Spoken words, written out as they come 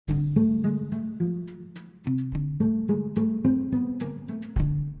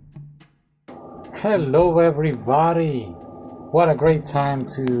Hello, everybody. What a great time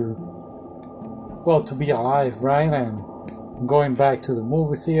to be alive, right? And going back to the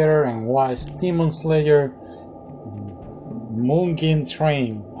movie theater and watch Demon Slayer Mugen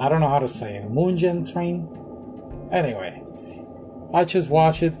Train. I don't know how to say it. Mugen Train? Anyway, I just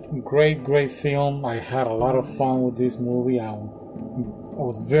watched it. Great film. I had a lot of fun with this movie. I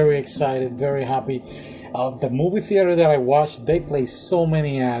was very excited, very happy. The movie theater that I watched, they play so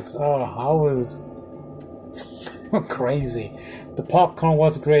many ads. Oh, I was crazy. The popcorn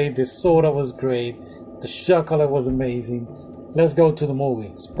was great. The soda was great. The chocolate was amazing. Let's go to the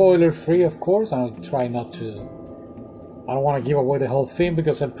movie. Spoiler free, of course. I'll try not to. I don't want to give away the whole thing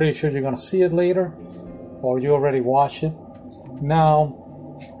because I'm pretty sure you're going to see it later. Or you already watched it. Now,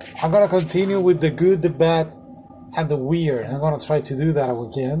 I'm going to continue with the good, the bad, and the weird. I'm going to try to do that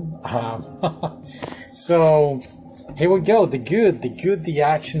again. So, here we go. The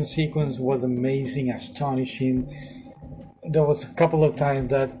action sequence was amazing, astonishing. There was a couple of times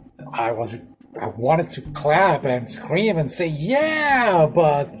that I wanted to clap and scream and say, yeah,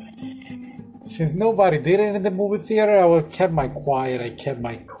 but since nobody did it in the movie theater, I kept my quiet, I kept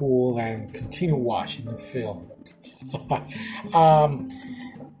my cool, and continued watching the film.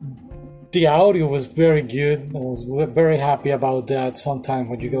 The audio was very good. I was very happy about that. Sometimes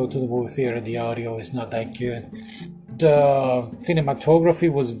when you go to the movie theater, the audio is not that good. The cinematography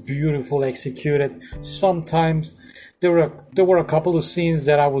was beautiful, executed. Sometimes there were a couple of scenes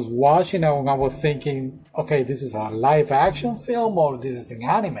that I was watching and I was thinking, okay, this is a live action film or this is an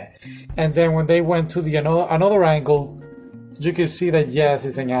anime. And then when they went to the another angle, you could see that yes,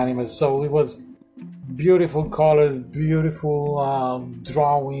 it's an anime. So it was beautiful colors, beautiful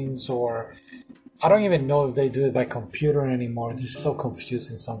drawings, or I don't even know if they do it by computer anymore. It's so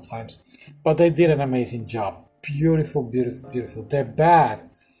confusing sometimes. But they did an amazing job. Beautiful. The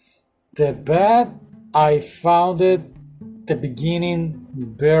bad, I found it the beginning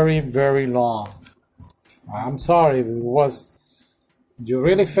very long. I'm sorry, you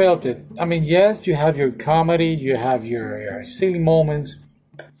really felt it. I mean, yes, you have your comedy, you have your silly moments,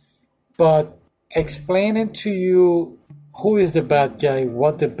 but explaining to you who is the bad guy,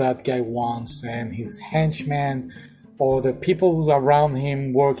 what the bad guy wants, and his henchmen or the people around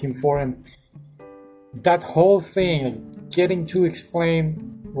him working for him, that whole thing, getting to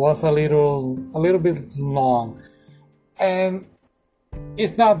explain, was a little bit long. And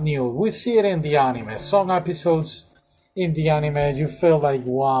it's not new. We see it in the anime. Some episodes in the anime, you feel like,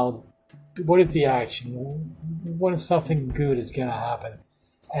 wow, what is the action? When something good is gonna happen?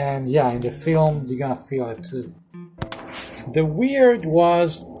 And yeah, in the film, you're gonna feel it too. The weird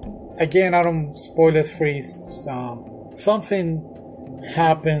was, again, I don't spoil it free. Something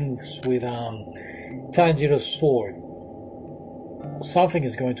happens with Tanjiro's sword. Something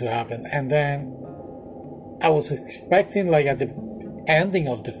is going to happen, and then I was expecting, like at the ending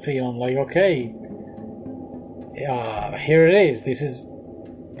of the film, like, okay, here it is. This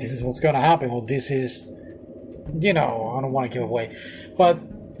is what's gonna happen, or this is, I don't want to give away, but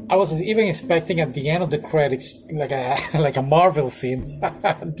I was even expecting at the end of the credits like a Marvel scene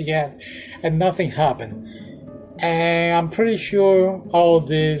at the end, and nothing happened. And I'm pretty sure all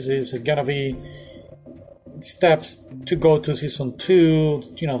this is gonna be steps to go to season 2.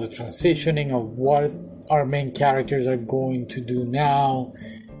 The transitioning of what our main characters are going to do now.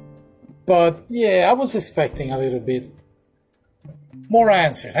 But yeah, I was expecting a little bit more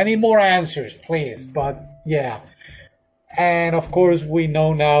answers. I need more answers, please. But yeah. And of course, we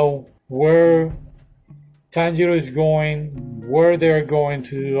know now where Tanjiro is going, where they're going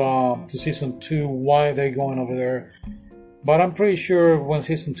to season 2, why they're going over there. But I'm pretty sure when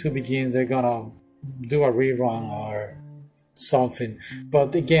season 2 begins, they're gonna do a rerun or something.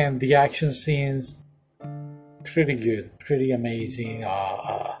 But again, the action scenes, pretty good, pretty amazing.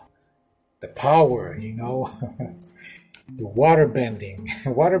 The power, the water bending.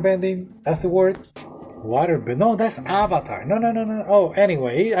 Water bending, that's the word? No, that's Avatar. No. Oh,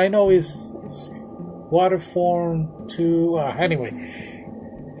 anyway, I know it's water form too. Anyway,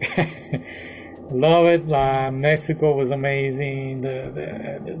 love it. Mexico was amazing.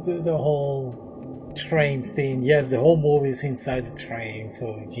 The whole train thing. Yes, the whole movie is inside the train.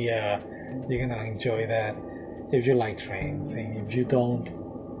 So yeah, you're gonna enjoy that if you like trains, and if you don't,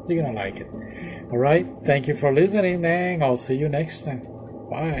 you're gonna like it. All right. Thank you for listening, and I'll see you next time.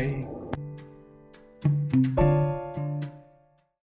 Bye.